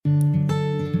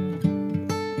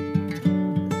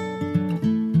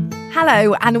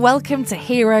Hello and welcome to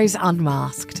Heroes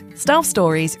Unmasked, staff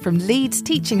stories from Leeds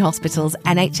Teaching Hospital's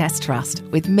NHS Trust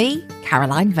with me,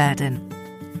 Caroline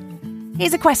Verdon.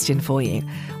 Here's a question for you.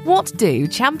 What do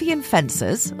champion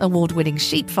fencers, award-winning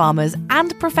sheep farmers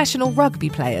and professional rugby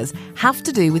players have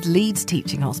to do with Leeds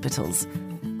Teaching Hospitals?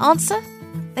 Answer?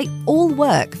 They all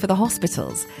work for the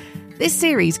hospitals. This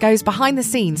series goes behind the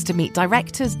scenes to meet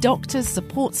directors, doctors,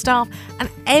 support staff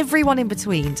and everyone in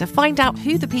between to find out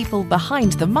who the people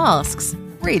behind the masks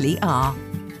really are.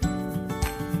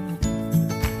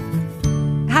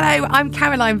 Hello, I'm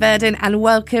Caroline Verdon and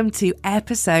welcome to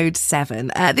episode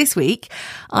 7. This week,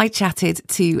 I chatted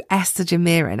to Ester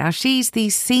Jamera. Now, she's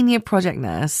the senior project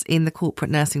nurse in the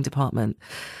corporate nursing department.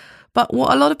 But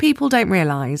what a lot of people don't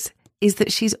realise is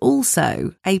that she's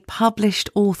also a published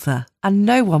author, and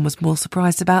no one was more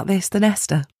surprised about this than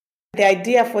Ester. The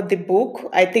idea for the book,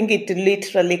 I think it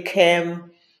literally came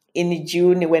in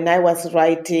June when I was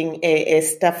writing a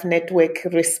staff network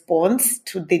response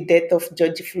to the death of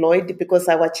George Floyd, because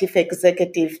our chief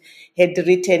executive had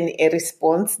written a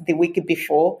response the week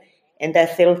before, and I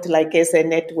felt like as a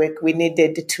network we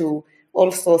needed to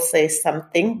also say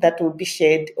something that would be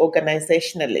shared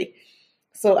organizationally.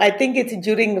 So I think it's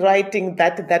during writing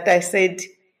that I said,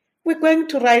 we're going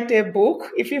to write a book.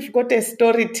 If you've got a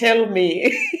story, tell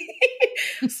me.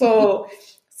 So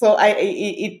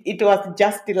it was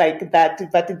just like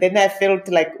that. But then I felt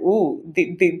like,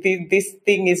 this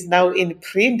thing is now in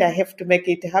print. I have to make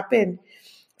it happen.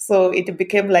 So it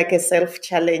became like a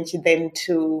self-challenge then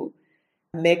to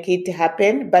make it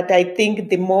happen. But I think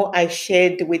the more I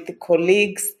shared with the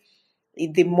colleagues,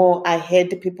 the more I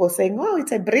heard people saying, oh,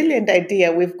 it's a brilliant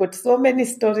idea. We've got so many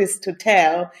stories to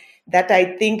tell that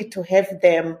I think to have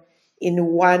them in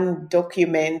one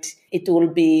document, it will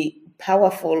be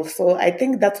powerful. So I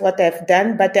think that's what I've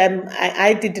done. But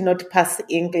I did not pass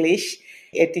English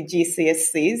at the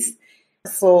GCSEs.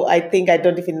 So I think I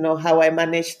don't even know how I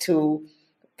managed to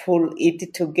pull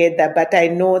it together. But I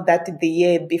know that the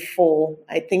year before,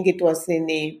 I think it was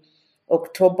in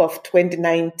October of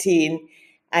 2019,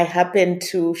 I happened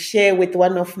to share with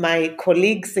one of my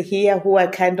colleagues here who I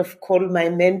kind of call my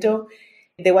mentor.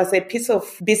 There was a piece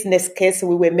of business case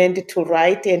we were meant to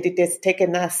write, and it has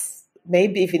taken us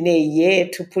maybe even a year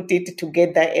to put it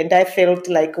together. And I felt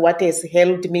like what has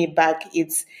held me back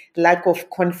is lack of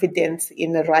confidence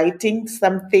in writing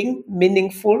something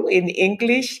meaningful in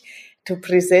English to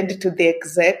present to the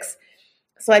execs.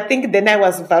 So I think then I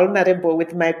was vulnerable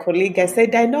with my colleague. I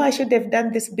said, I know I should have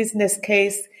done this business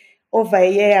case over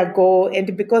a year ago,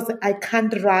 and because I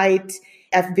can't write,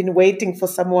 I've been waiting for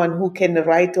someone who can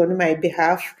write on my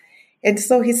behalf. And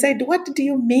so he said, what do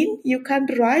you mean you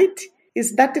can't write?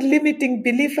 Is that a limiting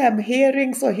belief I'm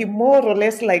hearing? So he more or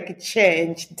less like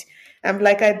changed. I'm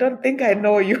like, I don't think I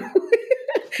know you.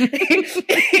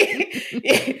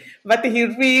 But he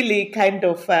really kind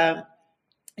of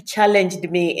challenged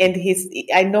me. And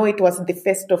I know it was the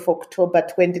 1st of October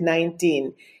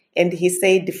 2019. And he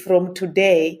said, from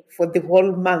today, for the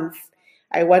whole month,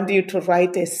 I want you to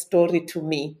write a story to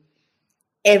me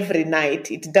every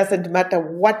night. It doesn't matter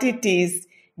what it is,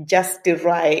 just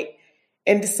write.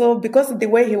 And so because the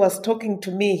way he was talking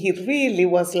to me, he really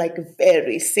was like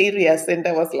very serious. And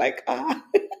I was like,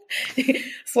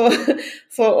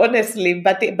 So honestly,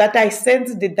 but I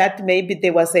sensed that maybe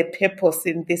there was a purpose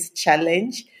in this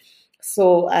challenge.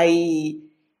 So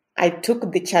I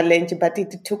took the challenge, but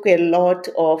it took a lot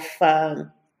of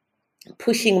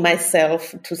pushing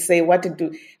myself to say,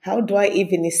 how do I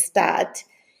even start?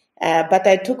 But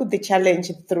I took the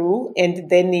challenge through, and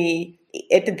then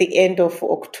at the end of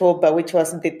October, which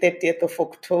was the 30th of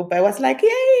October, I was like,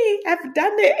 yay, I've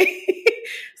done it.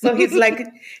 So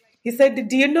he said,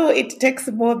 do you know it takes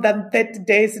more than 30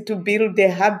 days to build a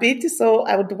habit? So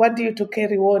I would want you to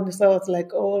carry on. So I was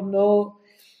like, oh no.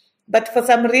 But for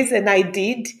some reason I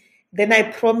did. Then I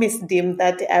promised him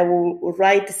that I will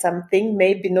write something,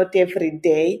 maybe not every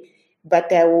day,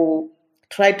 but I will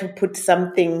try to put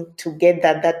something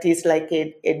together that is like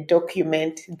a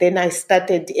document. Then I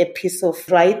started a piece of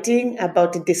writing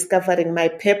about discovering my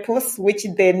purpose, which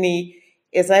then,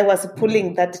 as I was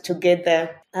pulling that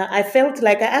together, I felt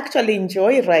like I actually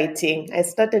enjoy writing. I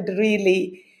started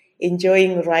really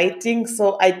enjoying writing.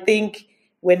 So I think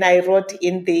when I wrote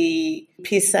in the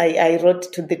piece, I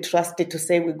wrote to the trustee to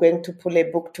say we're going to pull a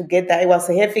book together. I was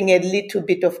having a little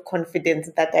bit of confidence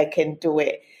that I can do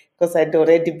it because I'd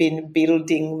already been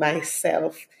building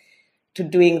myself to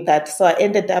doing that. So I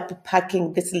ended up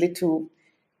packing this little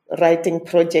writing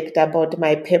project about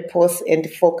my purpose and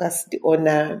focused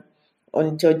on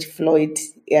on George Floyd.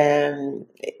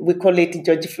 We call it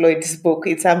George Floyd's book.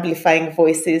 It's Amplifying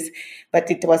Voices, but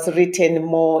it was written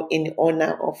more in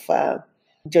honor of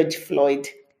George Floyd.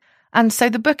 And so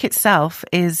the book itself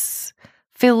is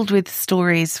filled with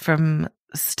stories from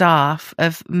staff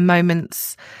of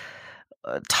moments,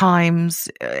 times,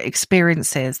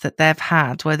 experiences that they've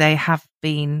had where they have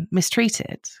been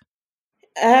mistreated.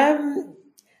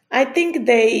 I think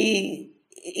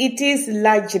it is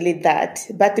largely that,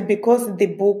 but because the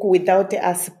book, without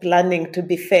us planning, to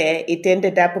be fair, it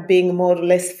ended up being more or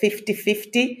less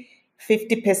 50-50,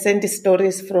 50%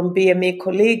 stories from BME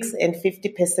colleagues and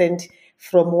 50%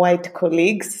 from white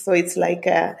colleagues. So it's like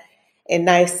a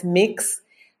nice mix.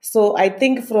 So I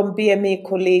think from BME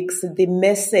colleagues, the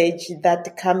message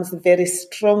that comes very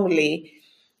strongly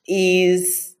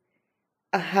is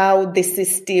how the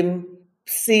system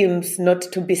seems not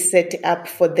to be set up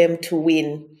for them to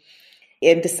win.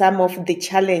 And some of the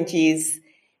challenges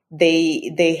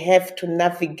they have to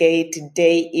navigate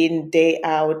day in, day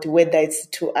out, whether it's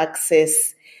to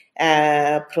access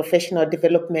professional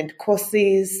development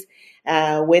courses,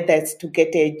 whether it's to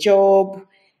get a job.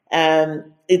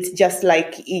 It's just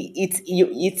like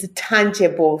it's a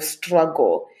tangible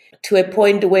struggle to a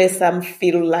point where some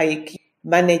feel like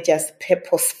managers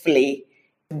purposefully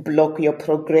block your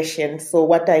progression. So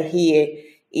what I hear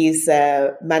is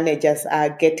managers are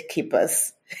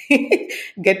gatekeepers,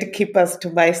 gatekeepers to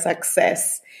my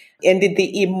success. And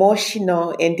the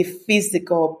emotional and the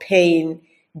physical pain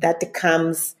that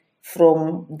comes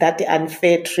from that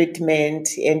unfair treatment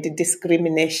and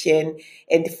discrimination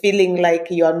and feeling like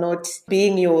you're not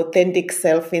being your authentic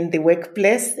self in the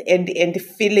workplace and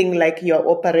feeling like you're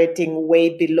operating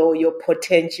way below your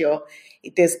potential.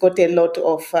 It has got a lot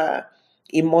of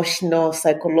emotional,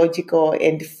 psychological,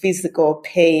 and physical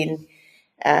pain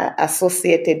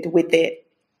associated with it.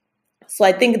 So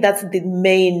I think that's the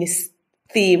main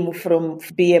theme from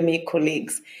BME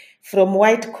colleagues. From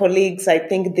white colleagues, I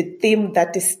think the theme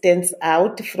that stands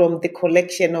out from the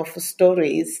collection of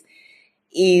stories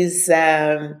is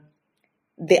the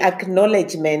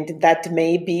acknowledgement that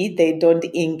maybe they don't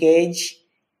engage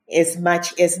as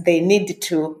much as they need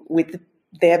to with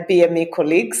their BME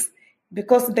colleagues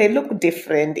because they look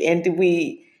different and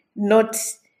we not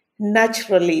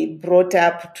naturally brought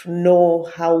up to know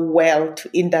how well to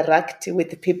interact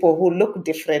with people who look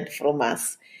different from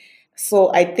us.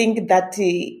 So I think that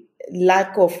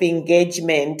lack of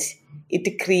engagement,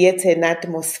 it creates an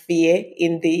atmosphere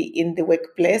in the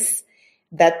workplace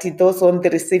that those on the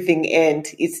receiving end,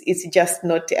 it's just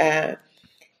not a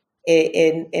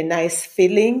nice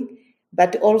feeling,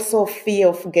 but also fear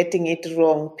of getting it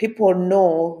wrong. People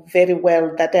know very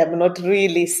well that I'm not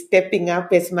really stepping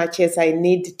up as much as I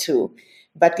need to,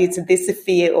 but it's this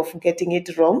fear of getting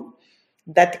it wrong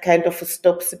that kind of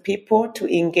stops people to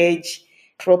engage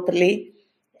properly.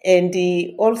 And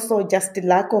also just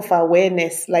lack of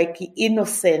awareness, like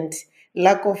innocent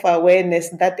lack of awareness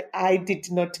that I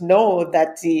did not know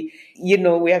that,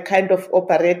 we are kind of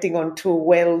operating on two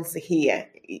wells here.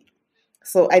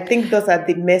 So I think those are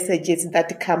the messages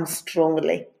that come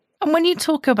strongly. And when you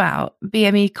talk about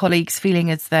BME colleagues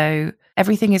feeling as though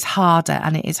everything is harder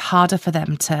and it is harder for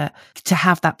them to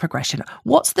have that progression,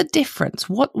 what's the difference?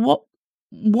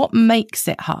 What makes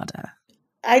it harder?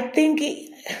 I think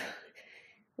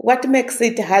what makes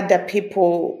it harder,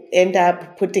 people end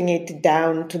up putting it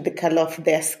down to the color of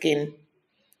their skin.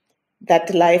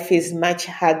 That life is much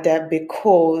harder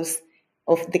because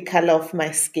of the color of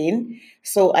my skin.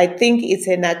 So I think it's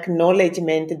an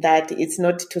acknowledgement that it's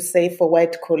not to say for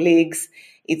white colleagues,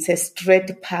 it's a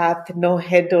straight path, no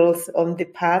hurdles on the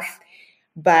path,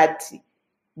 but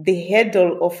the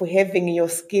hurdle of having your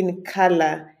skin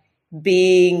color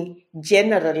being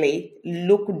generally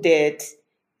looked at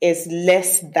as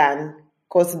less than,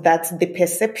 because that's the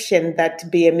perception that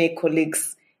BMA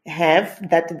colleagues have,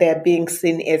 that they're being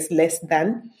seen as less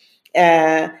than.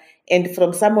 And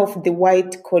from some of the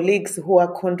white colleagues who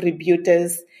are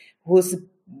contributors, whose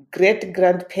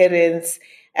great-grandparents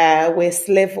were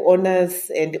slave owners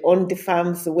and owned the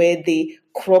farms where the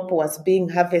crop was being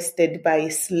harvested by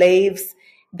slaves,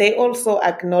 they also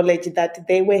acknowledge that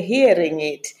they were hearing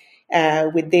it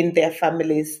within their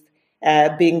families,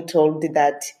 being told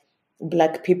that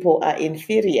Black people are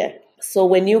inferior. So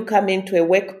when you come into a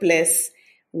workplace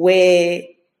where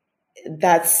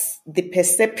that's the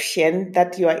perception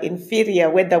that you are inferior,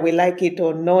 whether we like it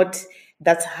or not,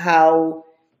 that's how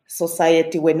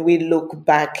society, when we look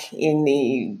back in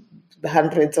the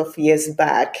hundreds of years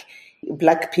back,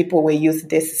 Black people were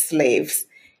used as slaves.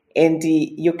 And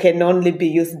you can only be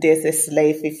used as a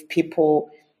slave if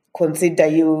people consider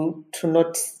you to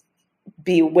not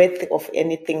be worthy of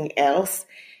anything else.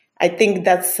 I think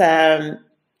that's the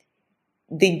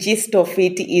gist of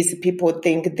it is people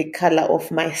think the color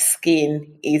of my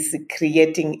skin is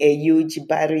creating a huge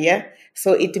barrier.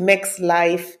 So it makes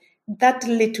life that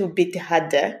little bit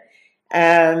harder.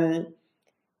 And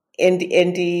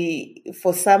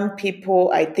for some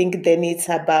people, I think then it's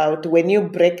about when you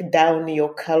break down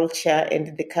your culture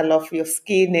and the color of your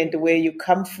skin and where you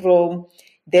come from,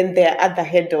 then there are other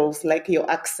hurdles like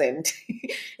your accent.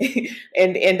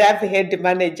 and I've heard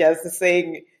managers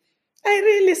saying, I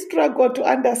really struggle to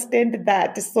understand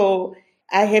that. So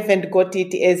I haven't got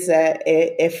it as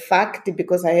a fact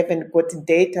because I haven't got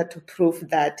data to prove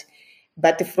that.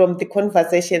 But from the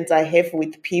conversations I have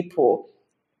with people,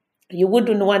 you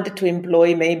wouldn't want to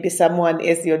employ maybe someone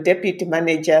as your deputy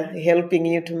manager helping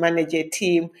you to manage a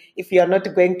team if you're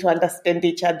not going to understand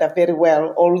each other very well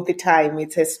all the time.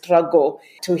 It's a struggle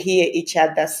to hear each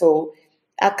other. So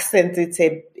accents,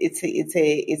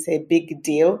 it's a big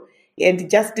deal.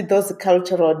 And just those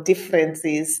cultural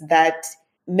differences that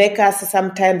make us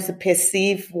sometimes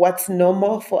perceive what's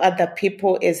normal for other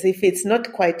people as if it's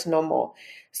not quite normal.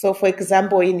 So for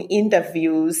example, in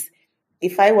interviews,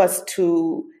 if I was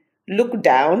to look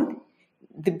down,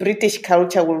 the British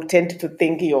culture will tend to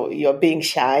think you're being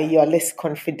shy, you're less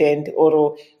confident,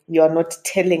 or you're not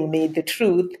telling me the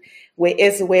truth.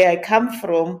 Whereas where I come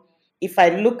from, if I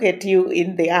look at you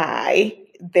in the eye,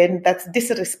 then that's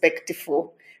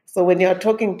disrespectful. So when you're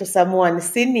talking to someone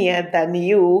senior than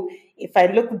you, if I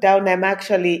look down, I'm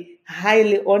actually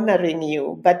highly honoring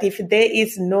you. But if there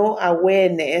is no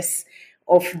awareness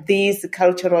of these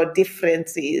cultural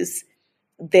differences,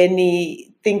 then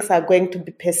things are going to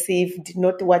be perceived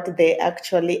not what they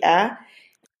actually are.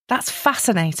 That's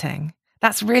fascinating.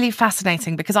 That's really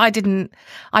fascinating because I didn't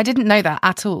know that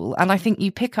at all. And I think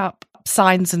you pick up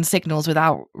signs and signals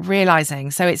without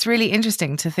realizing. So it's really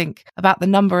interesting to think about the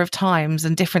number of times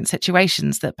and different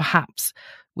situations that perhaps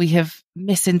we have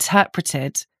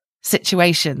misinterpreted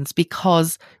situations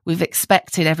because we've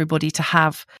expected everybody to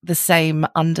have the same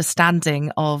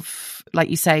understanding of, like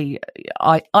you say,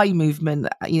 eye movement,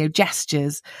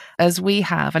 gestures as we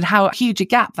have, and how huge a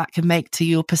gap that can make to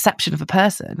your perception of a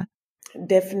person.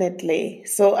 Definitely.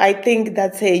 So I think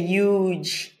that's a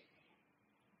huge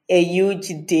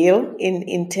deal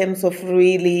in terms of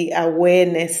really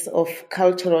awareness of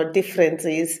cultural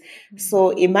differences.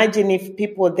 So imagine if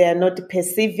people, they are not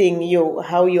perceiving you,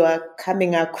 how you are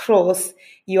coming across,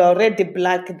 you are already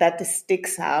black, that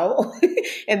sticks out,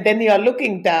 and then you are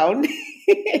looking down.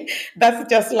 That's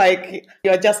just like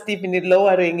you're just even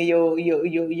lowering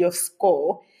your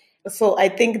score. So I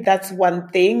think that's one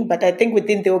thing, but I think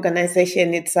within the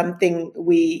organization, it's something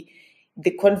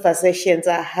the conversations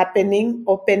are happening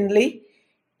openly,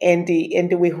 and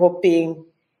we're hoping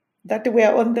that we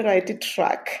are on the right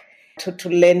track to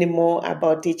learn more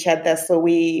about each other. So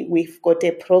we've got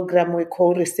a program we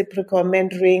call reciprocal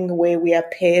mentoring, where we are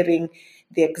pairing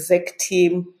the exec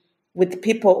team with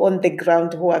people on the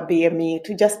ground who are BME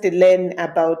to just learn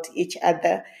about each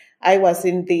other. I was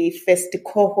in the first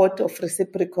cohort of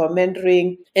reciprocal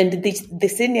mentoring, and the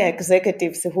senior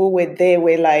executives who were there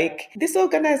were like, this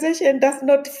organization does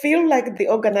not feel like the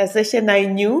organization I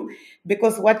knew,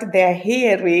 because what they're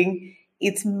hearing,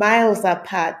 it's miles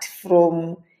apart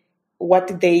from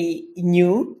what they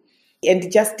knew,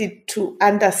 and just to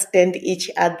understand each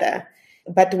other.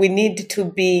 But we need to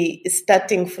be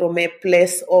starting from a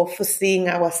place of seeing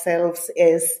ourselves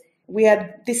as we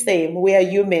are the same. We are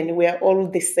human. We are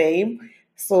all the same.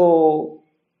 So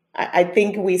I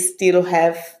think we still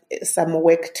have some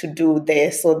work to do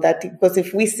there, so that, because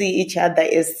if we see each other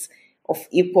as of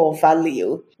equal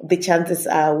value, the chances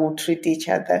are we'll treat each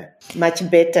other much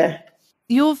better.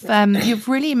 You've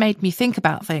really made me think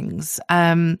about things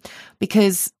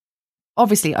because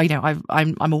obviously,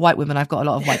 I'm a white woman. I've got a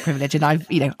lot of white privilege, and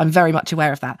I'm very much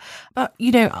aware of that. But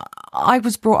I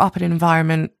was brought up in an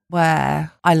environment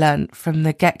where I learned from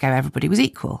the get-go everybody was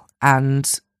equal,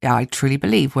 and I truly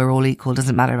believe we're all equal.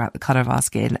 Doesn't matter about the colour of our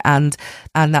skin, and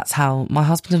that's how my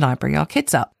husband and I bring our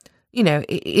kids up.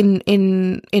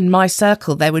 In my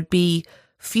circle, there would be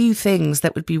few things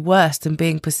that would be worse than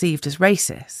being perceived as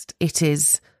racist. It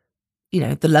is,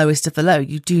 the lowest of the low.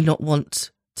 You do not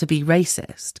want to be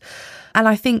racist. And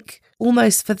I think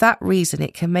almost for that reason,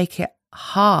 it can make it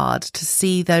hard to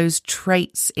see those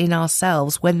traits in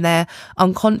ourselves when they're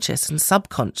unconscious and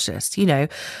subconscious.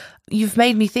 You've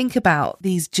made me think about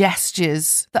these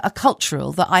gestures that are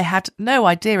cultural that I had no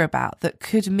idea about, that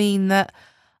could mean that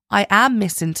I am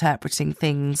misinterpreting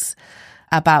things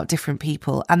about different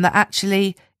people, and that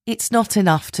actually it's not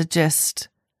enough to just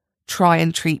try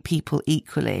and treat people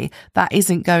equally. That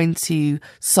isn't going to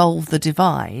solve the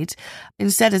divide.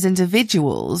 Instead, as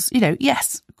individuals,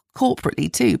 yes,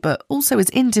 corporately too, but also as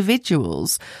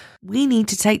individuals, we need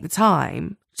to take the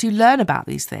time to learn about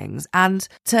these things and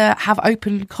to have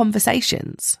open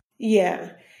conversations.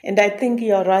 Yeah. And I think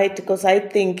you're right, because I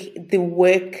think the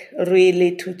work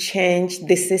really to change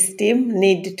the system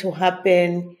need to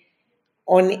happen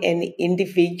on an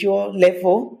individual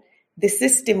level. The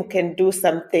system can do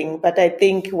something, but I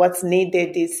think what's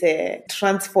needed is a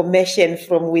transformation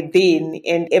from within,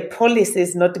 and a policy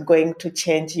is not going to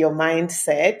change your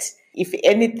mindset. If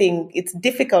anything, it's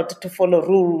difficult to follow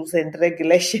rules and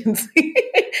regulations.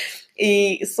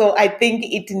 So I think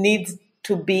it needs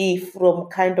to be from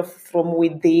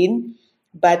within.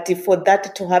 But for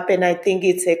that to happen, I think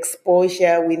it's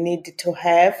exposure we need to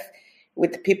have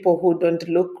with people who don't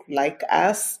look like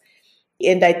us.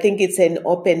 And I think it's an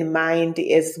open mind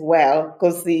as well,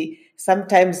 because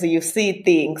sometimes you see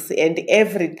things and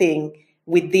everything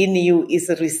within you is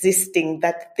resisting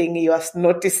that thing you are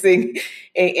noticing.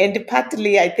 And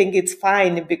partly I think it's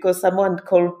fine, because someone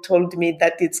told me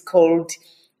that it's called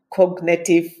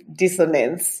cognitive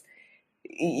dissonance.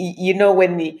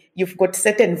 When you've got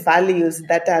certain values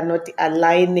that are not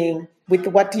aligning with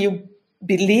what you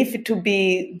believe to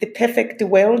be the perfect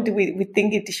world we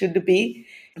think it should be.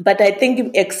 But I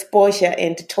think exposure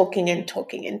and talking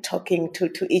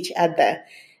to each other,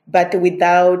 but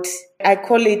without, I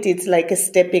call it's like a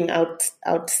stepping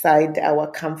outside our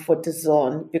comfort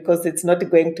zone, because it's not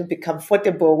going to be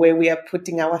comfortable where we are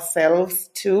putting ourselves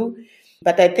to.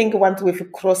 But I think once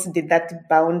we've crossed that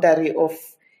boundary of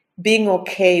being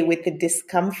okay with the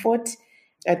discomfort,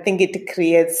 I think it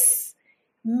creates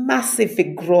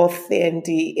massive growth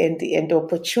and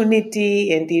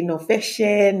opportunity and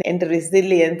innovation and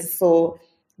resilience. So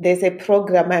there's a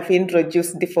program I've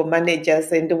introduced for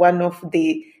managers, and one of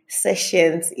the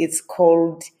sessions is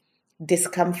called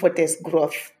Discomfort as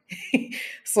Growth.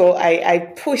 So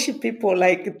I push people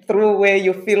through where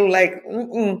you feel like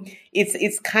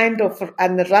it's kind of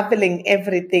unraveling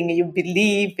everything you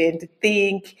believe and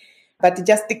think, but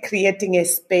just creating a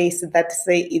space that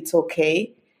say it's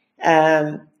okay.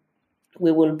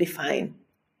 We will be fine.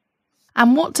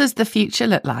 And what does the future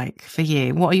look like for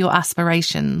you? What are your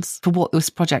aspirations for what this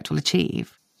project will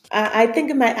achieve? I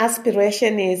think my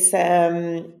aspiration is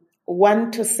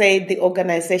one, to say the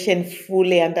organization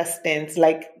fully understands,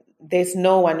 there's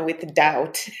no one with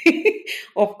doubt.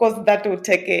 Of course, that will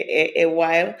take a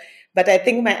while. But I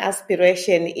think my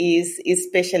aspiration is,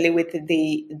 especially with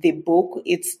the book,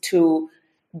 it's to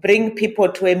bring people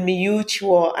to a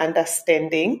mutual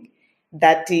understanding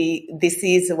that this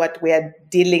is what we are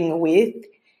dealing with,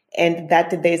 and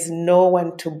that there's no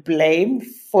one to blame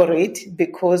for it,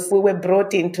 because we were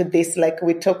brought into this, like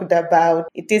we talked about.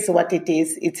 It is what it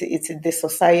is. It's the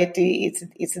society,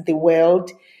 it's the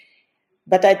world.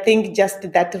 But I think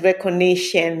just that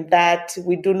recognition that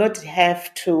we do not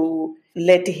have to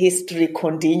let history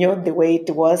continue the way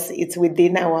it was. It's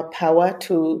within our power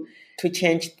to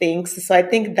change things. So I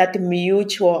think that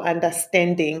mutual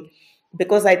understanding,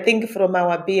 because I think from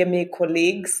our BMA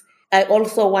colleagues, I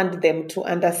also want them to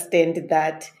understand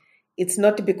that it's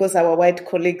not because our white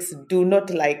colleagues do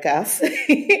not like us,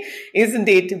 isn't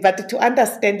it? But to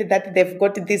understand that they've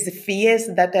got these fears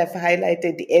that I've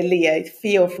highlighted earlier,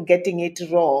 fear of getting it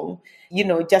wrong,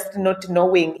 just not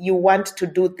knowing. You want to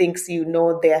do things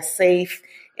they are safe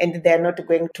and they're not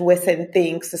going to worsen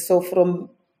things. So from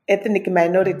ethnic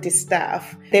minority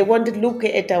staff, they won't look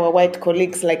at our white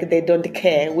colleagues like they don't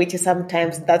care, which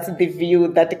sometimes that's the view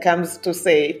that comes to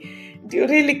say, do you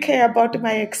really care about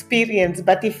my experience?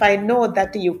 But if I know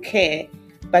that you care,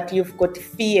 but you've got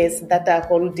fears that are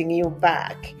holding you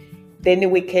back, then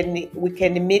we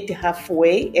can meet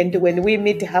halfway. And when we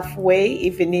meet halfway,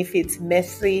 even if it's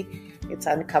messy, it's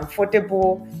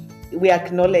uncomfortable, we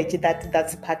acknowledge that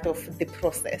that's part of the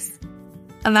process.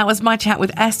 And that was my chat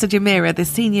with Ester Jamera, the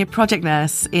Senior Project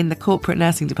Nurse in the Corporate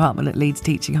Nursing Department at Leeds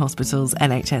Teaching Hospitals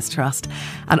NHS Trust,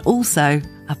 and also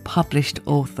a published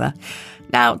author.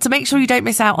 Now, to make sure you don't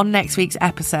miss out on next week's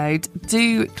episode,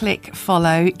 do click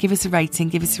follow, give us a rating,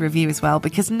 give us a review as well,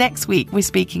 because next week we're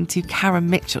speaking to Karen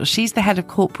Mitchell. She's the head of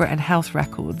corporate and health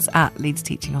records at Leeds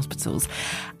Teaching Hospitals.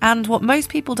 And what most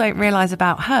people don't realise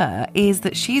about her is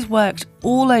that she's worked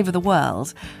all over the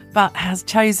world, but has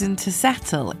chosen to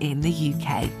settle in the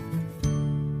UK.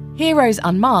 Heroes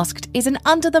Unmasked is an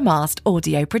Under the Mast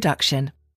audio production.